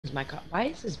is my why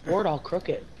is this board all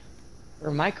crooked? Or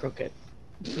am I crooked?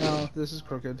 No, this is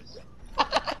crooked.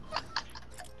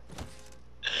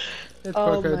 It's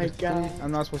Oh crooked. my god.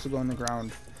 I'm not supposed to go on the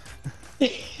ground.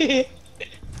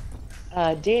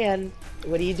 Dan,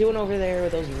 what are you doing over there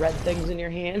with those red things in your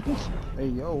hand? Hey,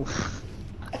 yo.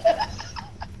 Oh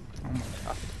my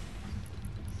god.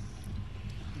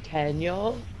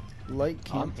 Daniel? Light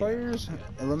campfires?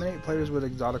 Eliminate players with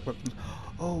exotic weapons.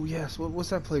 Oh, yes. What's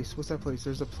that place? What's that place?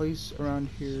 There's a place around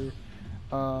here.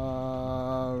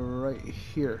 Right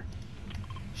here.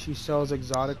 She sells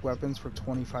exotic weapons for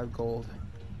 25 gold.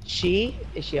 Is she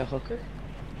a hooker?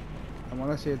 I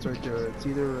want to say it's right there. It's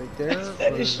either right there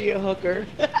or... Is she a hooker?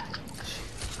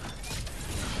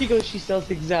 He goes, she sells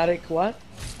exotic what?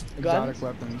 Exotic Guns?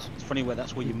 weapons. It's funny where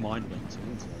that's where your mind went to,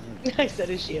 isn't it? I said,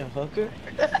 is she a hooker?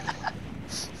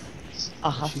 A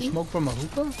hussy? She smoke from a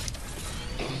hookah?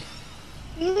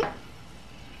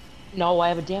 No, I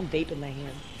have a damn vape in my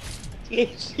hand.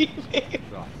 THC vape.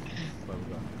 Right. Where we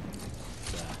go?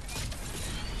 There.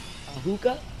 A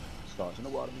hookah? Starts in the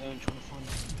world of my own trying to find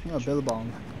it. Yeah,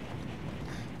 billabong.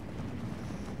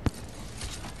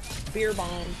 Beer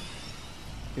bomb.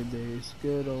 Good days.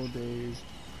 Good old days.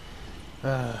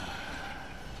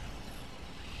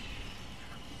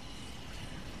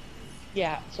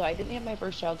 Yeah, so I didn't have my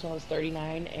first child until I was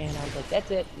 39, and I was like,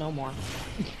 that's it, no more.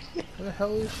 Where the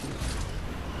hell is she?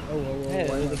 Oh, whoa, whoa, Hey,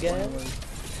 why am I did you get flying her? away?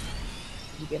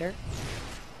 You get her?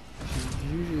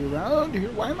 She's usually around here.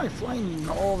 Why am I flying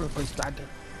all over the place? God damn.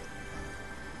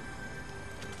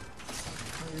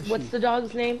 Where is What's she? the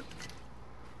dog's name?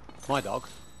 My dog,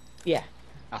 Yeah.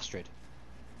 Astrid.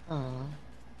 Aw.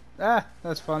 Ah,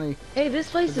 that's funny. Hey,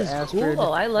 this place The is Astrid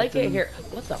cool. I like with it the- here.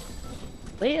 What the?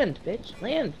 Land, bitch.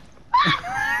 Land.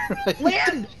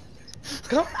 Land!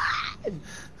 Come on!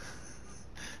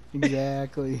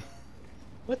 Exactly.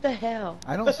 What the hell?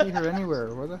 I don't see her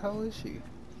anywhere. Where the hell is she?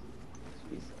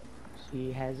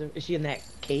 She has is she in that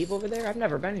cave over there? I've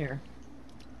never been here.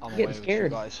 I'm Getting away with you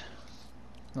scared. guys.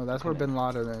 No, that's where Bin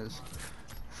Laden is.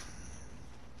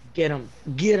 Get him.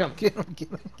 Get him. Get him, get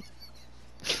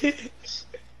him.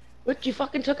 What? You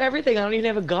fucking took everything. I don't even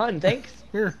have a gun. Thanks.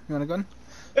 Here, you want a gun?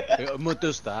 Mud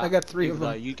does that. I got 3 of even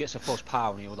though them. you get some false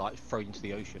power and he'll like throw you into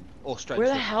the ocean. Or straight Where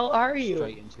into the hell are you?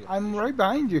 Straight into the I'm ocean. right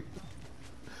behind you.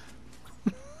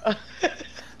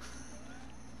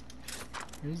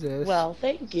 Here's this. Well,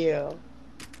 thank you.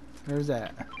 There's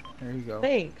that. There you go.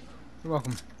 Thanks. You're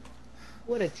welcome.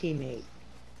 What a teammate.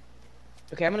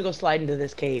 Okay, I'm gonna go slide into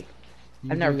this cave.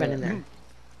 You I've never do been that. in there.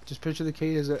 Just picture the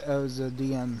key as a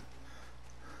DM.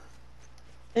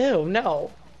 Ew,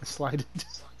 no. Slide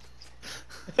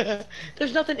it.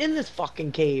 There's nothing in this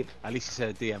fucking cave. At least he said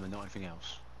a DM and not anything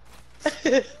else.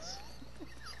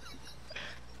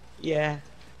 Yeah.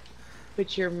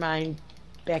 Put your mind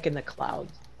back in the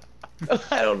clouds.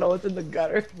 I don't know what's in the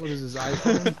gutter. What is his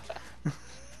iPhone?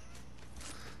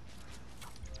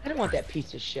 I don't want that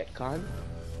piece of shit, Con.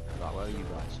 Right, where are you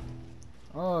guys?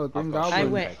 Oh, Green I've got Goblin. I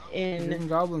went Green in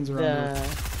Goblins around the... here.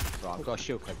 Right, I've got a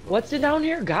shield code. What's it down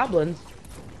here? Goblins.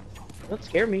 Don't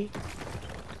scare me.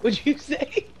 What'd you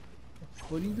say?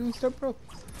 What are you doing, step bro?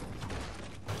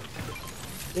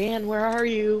 Dan, where are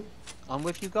you? I'm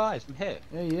with you guys. I'm here.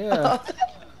 Yeah, yeah.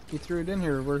 He threw it in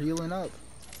here. We're healing up.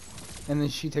 And then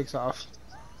she takes off.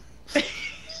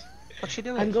 What's she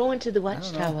doing? I'm going to the I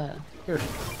don't know. watchtower. Here.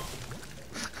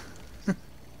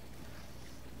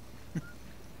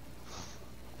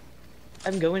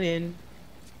 I'm going in.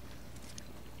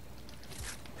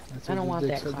 That's I what don't the want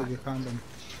dick that said to cock. get condom.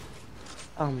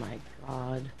 Oh my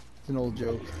god. It's an old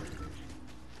joke.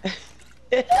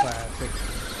 Classic.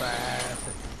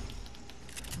 Classic.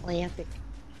 Classic.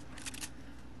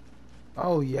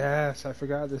 Oh yes, I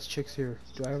forgot this chick's here.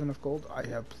 Do I have enough gold? I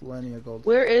have plenty of gold.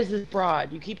 Where is this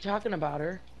broad? You keep talking about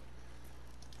her.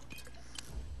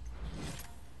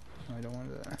 I don't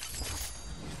want that.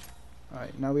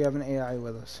 Alright, now we have an AI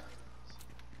with us.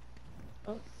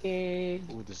 Okay.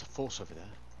 Oh, there's a force over there.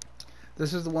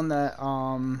 This is the one that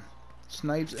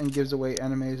snipes and gives away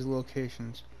enemies'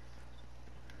 locations.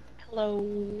 Hello.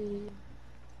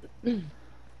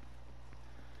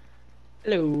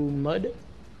 Hello, Mud.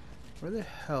 Where the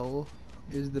hell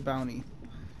is the bounty?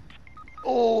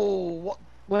 Oh, what?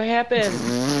 What happened?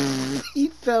 He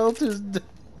fell to his death.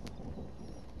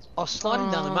 I was sliding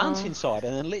down the mountainside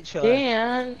and then literally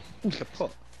Dan.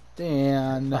 kaput.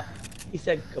 Dan. He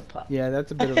said kaput. Yeah,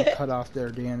 that's a bit of a cutoff there,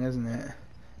 Dan, isn't it?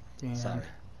 Dan. Sorry.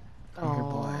 Come here,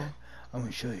 boy. Aw. I'm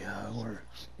gonna show you how it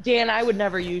works. Dan, I would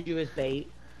never use you as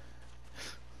bait.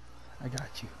 I got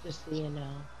you. Just so you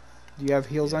know. Do you have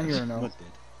heals on you or no? Mud did.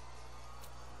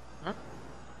 Huh?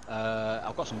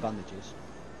 I've got some bandages.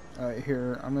 Alright,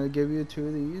 here, I'm gonna give you 2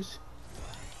 of these.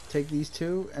 Take these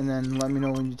 2, and then let me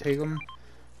know when you take them.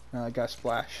 I got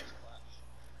splash.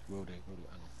 Will do,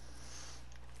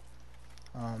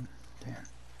 hang on. Damn.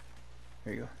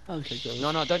 Here you go. Oh, Take those. No,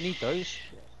 I don't need those.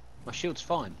 My shield's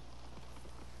fine.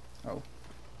 Oh.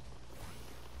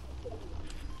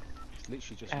 It's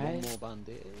literally just Guys. one more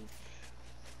bandage.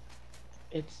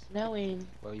 It's snowing.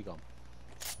 Where are you gone?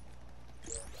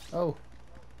 Oh.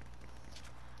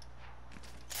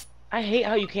 I hate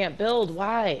how you can't build.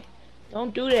 Why?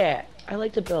 Don't do that. I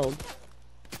like to build.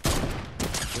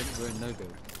 We're in no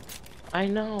build. I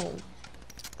know.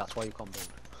 That's why you can't build.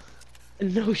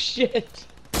 No shit.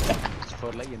 Just thought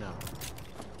I'd let you know.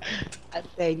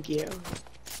 Thank you.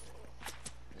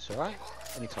 It's alright.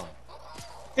 Anytime.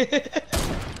 It's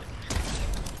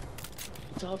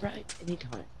alright.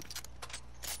 Anytime.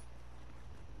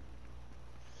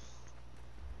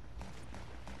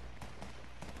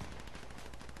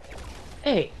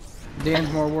 Hey.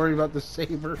 Dan's more worried about the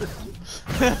saber.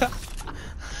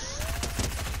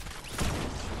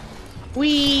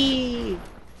 Wee.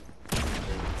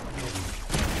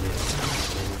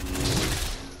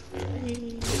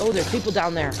 Oh, there's people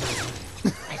down there. I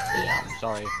see them.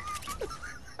 Sorry.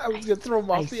 I was gonna throw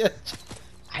him off the edge.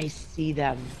 I see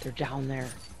them. They're down there.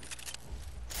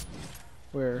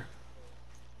 Where?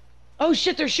 Oh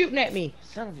shit, they're shooting at me.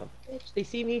 Son of a bitch. They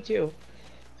see me too.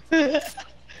 Right,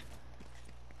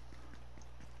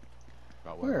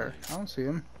 Where? I don't see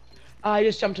him. I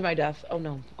just jumped to my death. Oh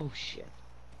no. Oh shit.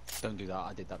 Don't do that.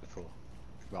 I did that before.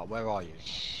 Right, where are you?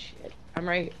 Shit. I'm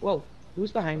right. Whoa.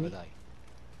 Who's behind Where me? are they?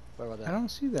 Where are they? I don't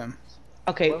see them.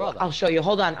 Okay, Where are they? I'll show you.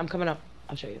 Hold on. I'm coming up.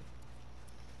 I'll show you.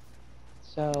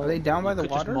 So. Are they down by You the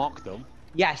could water? just mark them.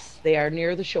 Yes, they are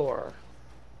near the shore.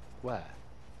 Where?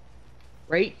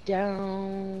 Right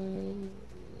down.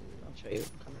 I'll show you.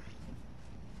 Come on.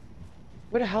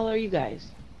 Where the hell are you guys?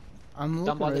 I'm Down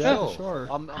looking by right the at the shore.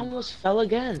 shore. I almost fell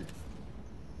again.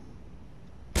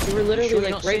 You were literally sure you're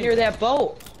like not right seeing near me? that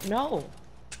boat. No.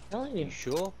 I'm telling you. You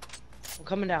sure? I'm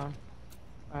coming down.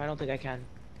 I don't think I can.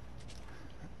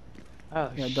 Oh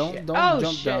Yeah, shit. don't Oh,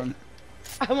 jump shit. down.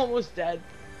 I'm almost dead.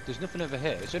 There's nothing over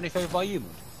here. It's only over by you, man.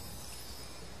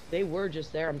 They were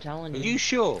just there, I'm telling Are you. you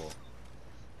sure?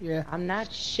 Yeah, I'm not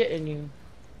shitting you.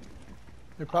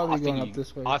 they're probably I think going up you-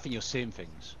 this way. I think you're seeing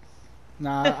things.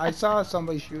 Nah, I saw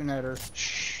somebody shooting at her.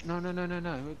 Shh. No.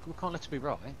 We can't let it be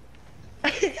right.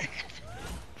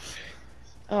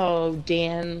 Oh,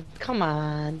 Dan, come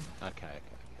on. Okay.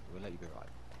 We'll let you be right.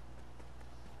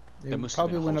 They There must have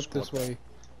probably been a went whole up this squad there. way.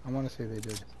 I want to say they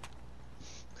did.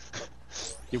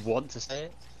 You want to say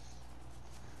it?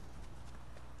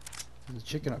 There's a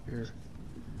chicken up here.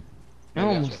 I'm Maybe that's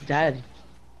almost what you dead.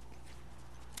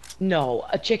 No,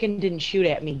 a chicken didn't shoot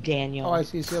at me, Daniel. Oh, I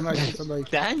see somebody. Somebody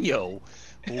Daniel.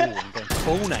 Oh, I'm going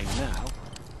full name now.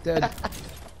 dead.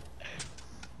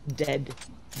 Dead.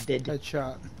 Dead.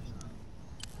 Headshot.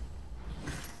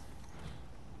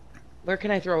 Where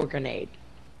can I throw a grenade?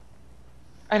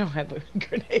 I don't have a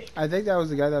grenade. I think that was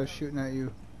the guy that was shooting at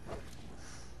you.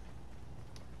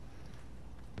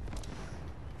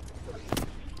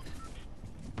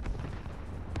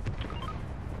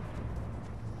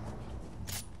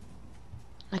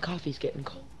 My coffee's getting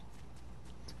cold.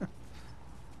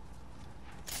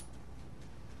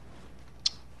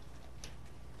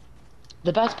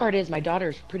 The best part is my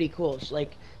daughter's pretty cool. She,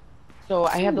 like, so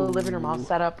I have the living room all Ooh.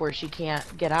 set up where she can't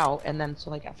get out, and then so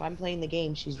like if I'm playing the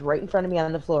game, she's right in front of me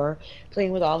on the floor,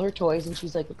 playing with all her toys, and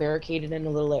she's like barricaded in a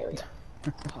little area.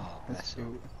 Oh, That's bless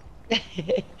her.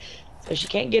 cute. So she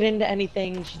can't get into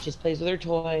anything. She just plays with her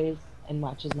toys and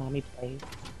watches mommy play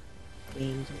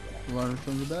games or Learn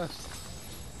from the best.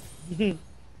 whatever.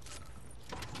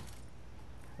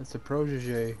 That's a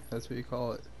protege. That's what you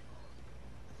call it.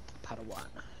 Padawan.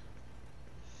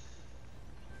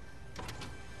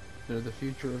 They're the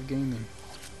future of gaming.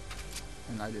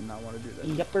 And I did not want to do that.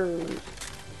 Yupper.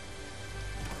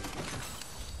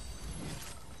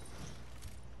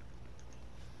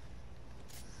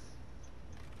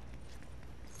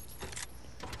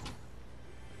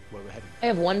 Where we're heading. I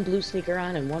have one blue sneaker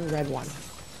on and one red one.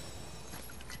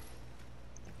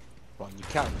 Right, on your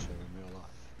character in real life.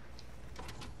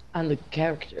 On the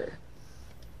character.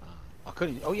 I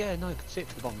couldn't. Oh yeah, no, I could see it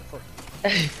to the bottom of the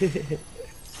foot.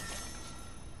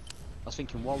 I was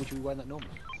thinking, why would you be wearing that normally?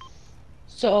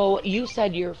 So you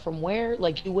said you're from where?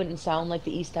 Like you wouldn't sound like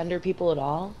the East Ender people at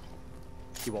all?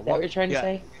 You want Is that what you're trying to yeah.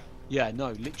 say? Yeah,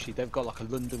 no, literally, they've got like a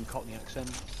London Cockney accent,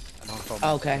 and I'm from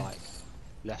Okay. like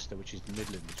Leicester, which is the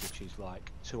Midlands, which is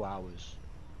like 2 hours.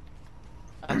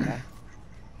 Okay.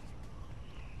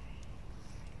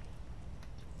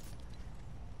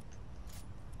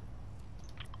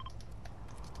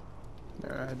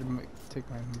 There, I had to take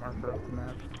my marker off the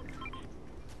map.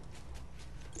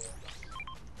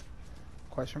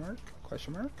 Question mark?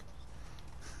 Question mark?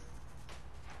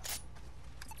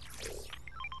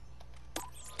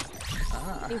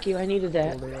 Ah, Thank you. I needed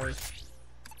that. well, they are.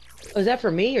 Was that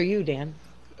for me or you, Dan?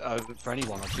 For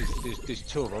anyone, there's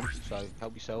two of them, so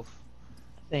help yourself.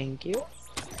 Thank you.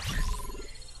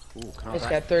 Ooh, can I I have just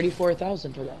that? got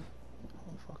 34,000 for that.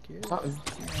 Oh, fuck yeah.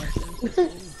 Something.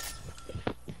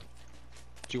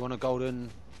 Do you want a golden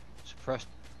suppressed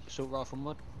assault rifle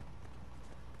mod?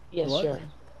 Yes, What? sure.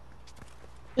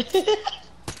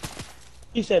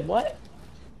 You said what?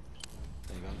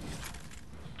 There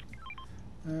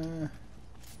you go.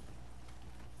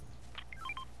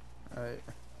 Alright.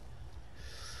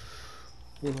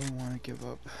 What do I want to give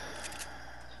up?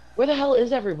 Where the hell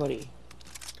is everybody?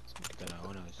 I don't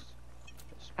know,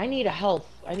 I need a health.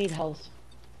 I need health.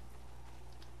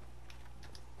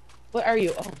 What are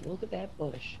you? Oh, look at that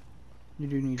bush. You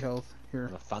do need health. Here.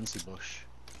 I'm a fancy bush.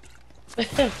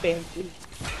 Fancy.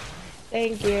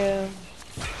 Thank you. You're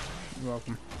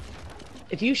welcome.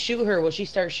 If you shoot her, will she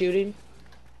start shooting?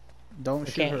 Don't Or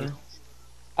shoot can't her. you?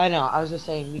 I know. I was just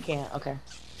saying we can't. Okay.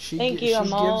 She Thank you, she I'm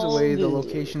gives all away the good.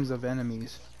 locations of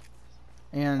enemies.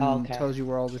 And Okay. tells you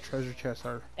where all the treasure chests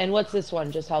are. And what's this one?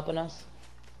 Just helping us?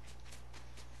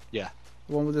 Yeah.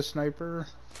 The one with the sniper,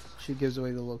 she gives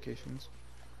away the locations.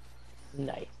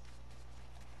 Nice.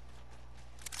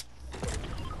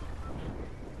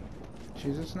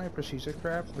 She's a sniper, she's a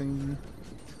grappling.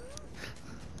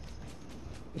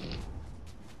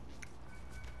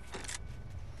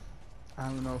 I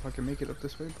don't know if I can make it up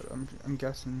this way, but I'm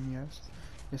guessing yes.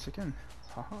 Yes I can.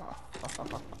 Haha. Ha ha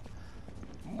ha.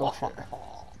 Bullshit.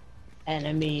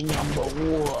 Enemy number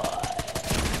one.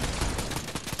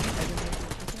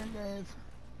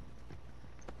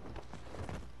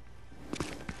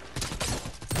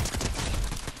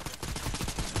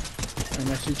 And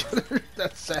next to each other.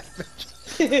 That's savage.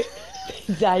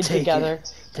 Died together.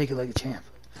 Take it like a champ.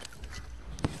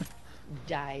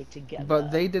 Die together.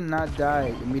 But they did not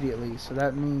die immediately, so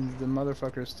that means the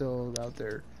motherfucker's still out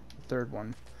there. The third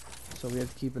one. So we have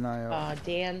to keep an eye out.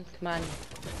 Dan, come on.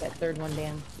 That third one,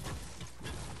 Dan.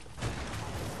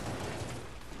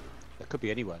 That could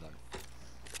be anywhere though.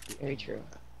 Very true.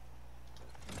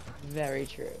 Very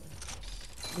true.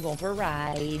 I'm going for a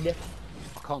ride.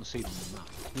 I can't see them on the map.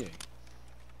 Yeah.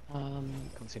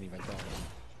 Can't see any red dots.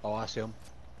 Oh, I see them.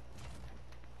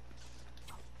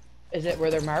 Is it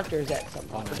where they're marked or is that something?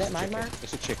 Oh, no, Is it's that a my chicken. mark?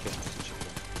 It's a chicken. It's a chicken.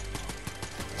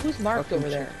 Who's marked Fucking over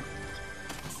there?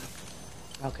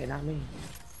 Okay, not me.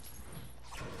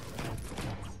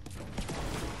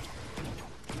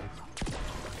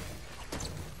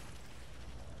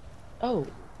 Oh,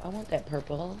 I want that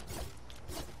purple.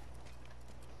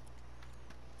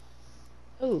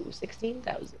 Oh,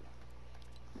 16,000.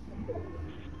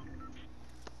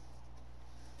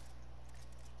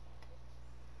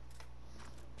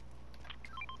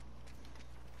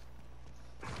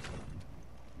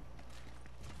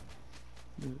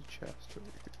 There's a chest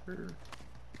over here.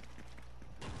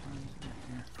 Mine's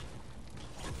in here.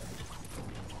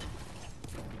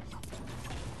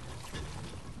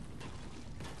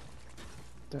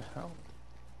 The hell?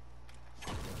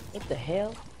 What the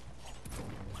hell?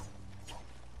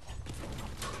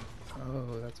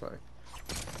 Oh, that's why.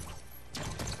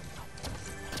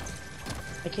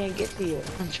 I can't get to you.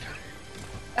 I'm trying.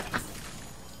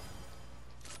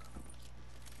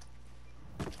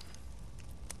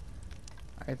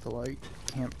 I have to light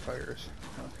campfires.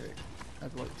 Okay, I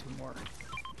have to light 2 more.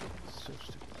 So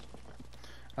stupid.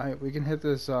 Alright, we can hit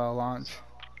this launch.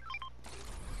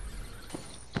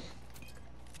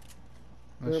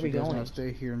 Where are Unless we you guys going? want to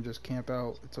stay here and just camp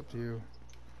out, it's up to you.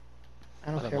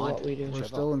 I don't I don't care mind. what we do. We're Whichever.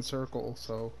 still in circle,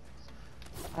 so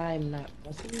I'm not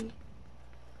fussy.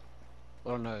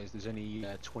 All I know is there's only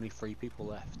 23 people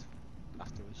left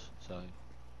after us, so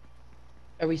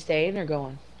Are we staying or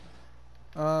going?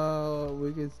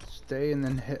 we could stay and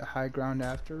then hit high ground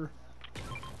after.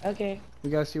 Okay. We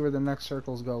gotta see where the next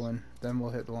circle's going, then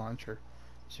we'll hit the launcher.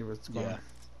 See where it's going. yeah.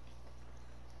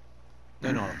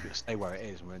 No, like it'll stay where it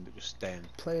is, and we'll end up just staying.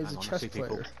 Play as Hang a on, I chess see people.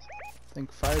 player.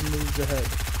 Think 5 moves ahead.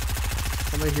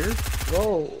 Somebody here?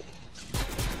 Whoa.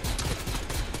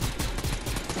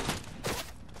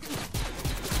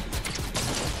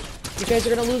 You guys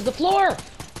are gonna lose the floor!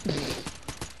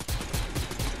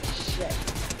 Shit.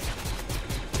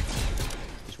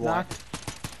 It's white. Knocked.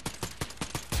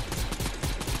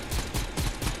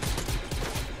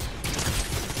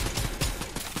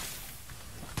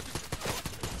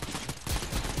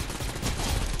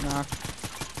 Knocked.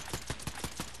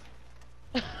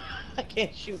 I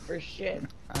can't shoot for shit.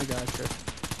 I gotcha.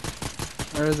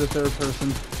 There's the third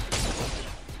person.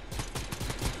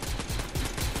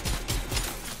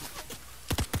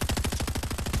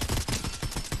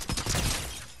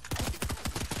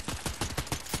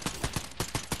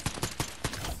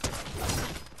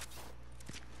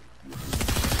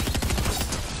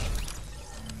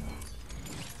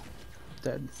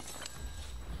 Dead.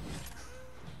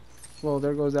 Well,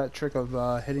 there goes that trick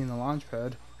of hitting the launch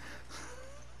pad.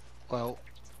 Well,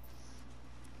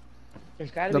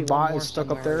 There's gotta The be bot one more is stuck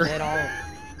up somewhere. there. Is that all?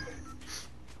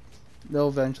 They'll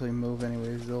eventually move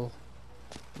anyways. They'll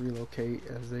relocate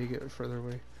as they get further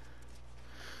away.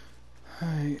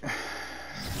 Alright.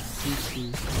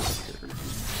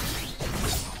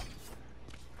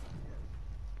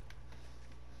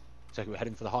 so we're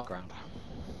heading for the high ground.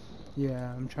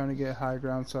 Yeah, I'm trying to get high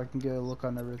ground so I can get a look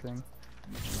on everything.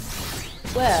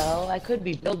 Well, I could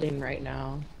be building right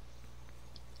now.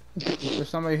 There's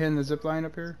somebody hitting the zip line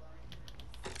up here?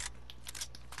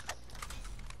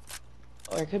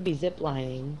 Or I could be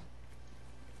ziplining.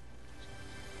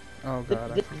 Oh Zip,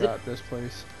 god, I zip, forgot this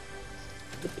place.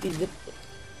 Zippity zip.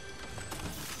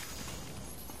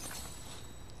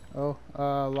 Oh,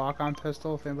 lock on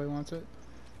pistol if anybody wants it.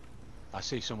 I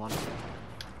see someone.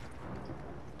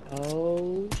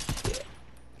 Oh shit.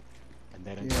 And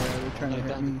they don't. Yeah, they're trying to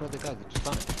hit me. Where'd they go? They just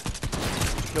done it.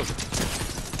 Killed them.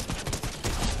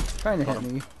 Trying to Got hit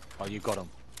 'em. me. Oh, you got him.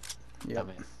 Yep. Damn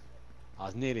it. I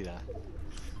was nearly there.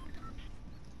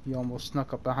 You almost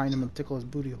snuck up behind him and tickle his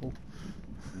booty hole.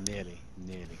 Nearly.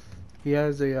 He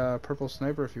has a purple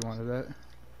sniper if you wanted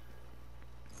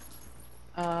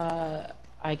that.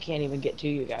 I can't even get to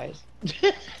you guys.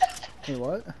 Hey,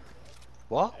 what?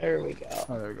 What? There we go.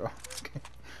 Oh, there we go.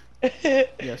 Okay.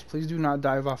 Yes, please do not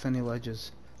dive off any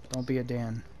ledges. Don't be a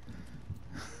Dan.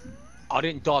 I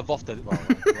didn't dive off the. Well,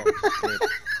 I did.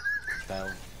 Fell.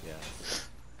 Yeah.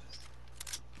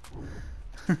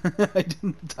 I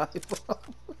didn't dive off.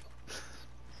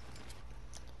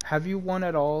 Have you won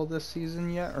at all this season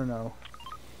yet, or no?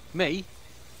 Me?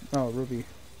 Oh, Ruby.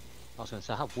 I was going to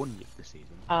say I have won this season.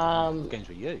 Games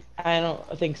with you. I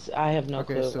don't think so. I have no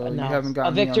Okay, clue. so you No. haven't A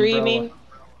gotten the victory, you umbrella. mean?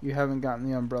 You haven't gotten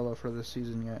the umbrella for this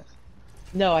season yet.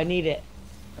 No, I need it.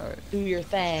 Alright. Do your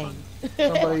thing.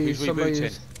 Somebody, Who's somebody's...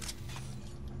 rebooting?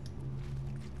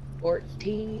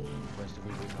 14. Where's the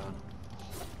reboot man?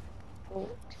 14.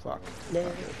 Fuck.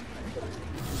 No.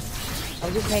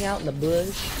 I'll just hang out in the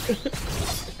bush.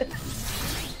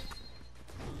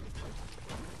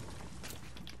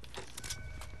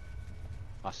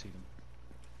 I see them.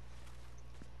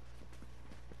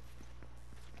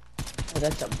 Oh,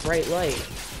 that's a bright light.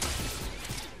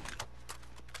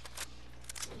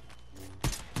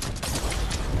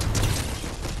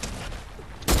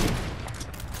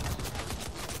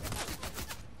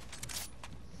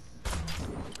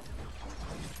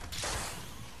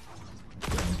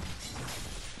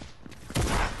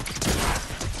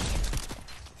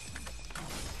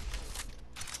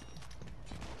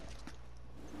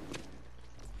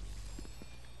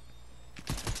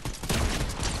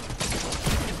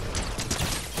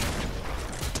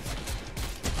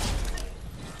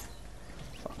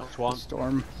 That's one.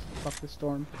 Storm. Fuck the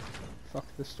storm. Fuck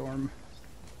the storm.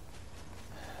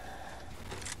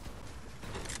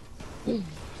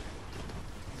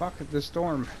 Fuck the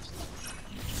storm.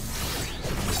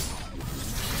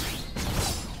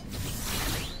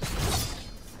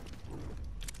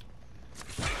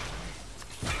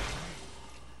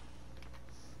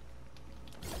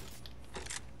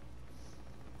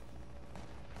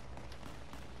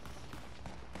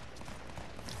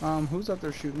 Who's up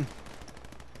there shooting?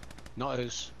 Not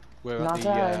us. We're Not at the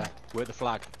us. we're at the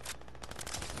flag.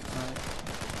 Alright.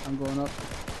 I'm going up.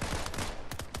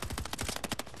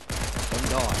 Don't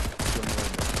die. You're on your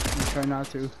own. You try not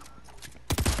to.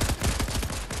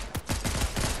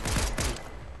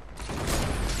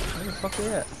 Where the fuck are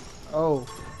they at? Oh,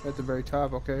 at the very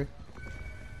top, okay.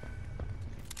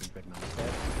 Big man's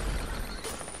dead.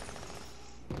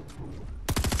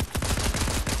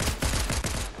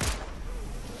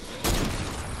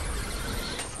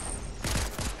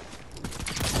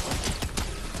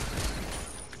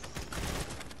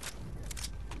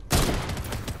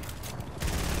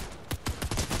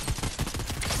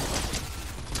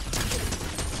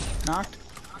 Knocked.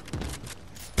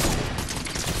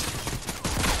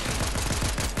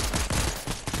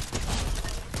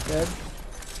 Dead.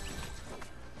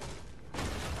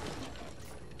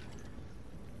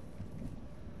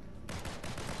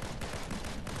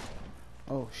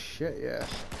 Oh shit, yeah.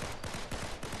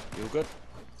 You good?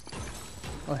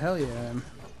 Oh hell yeah, I am.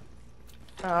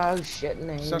 Oh shit,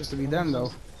 names. Sucks to be them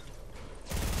though.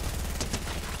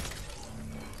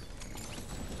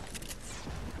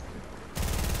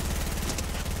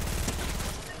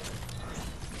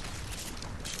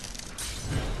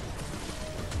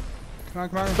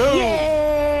 Come on, come on. Boom!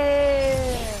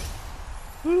 Yeah!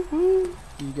 Woo-hoo.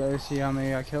 You guys see how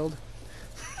many I killed?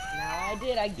 Now I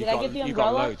did. Did You I got, get the you got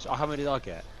umbrella? loads. Oh, how many did I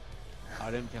get? I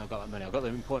don't think I got that many. I got the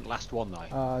important last one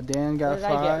though. Dan got Did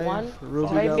I get 5, one? Ruby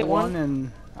Did I got get 1, one?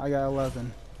 and I got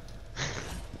 11.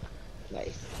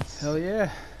 Nice. Hell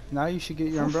yeah. Now you should get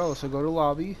your umbrella, so go to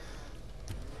lobby.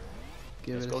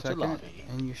 Give Let's it go a to second, lobby.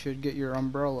 and you should get your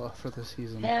umbrella for the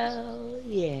season. Hell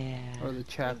yeah. Or the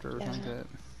chapter or Thank something like that.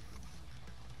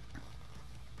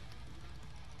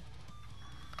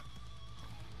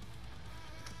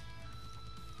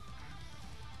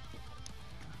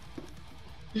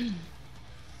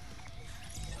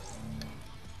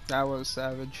 That was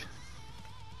savage.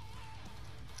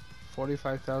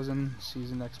 45,000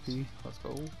 season XP. Let's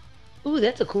go. Ooh,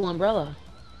 that's a cool umbrella.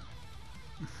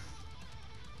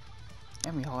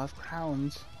 And we all have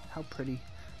crowns. How pretty.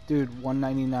 Dude,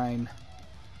 199.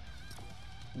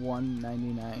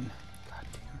 199. God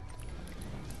damn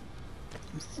it.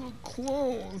 I'm so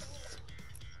close.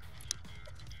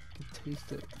 I can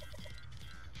taste it.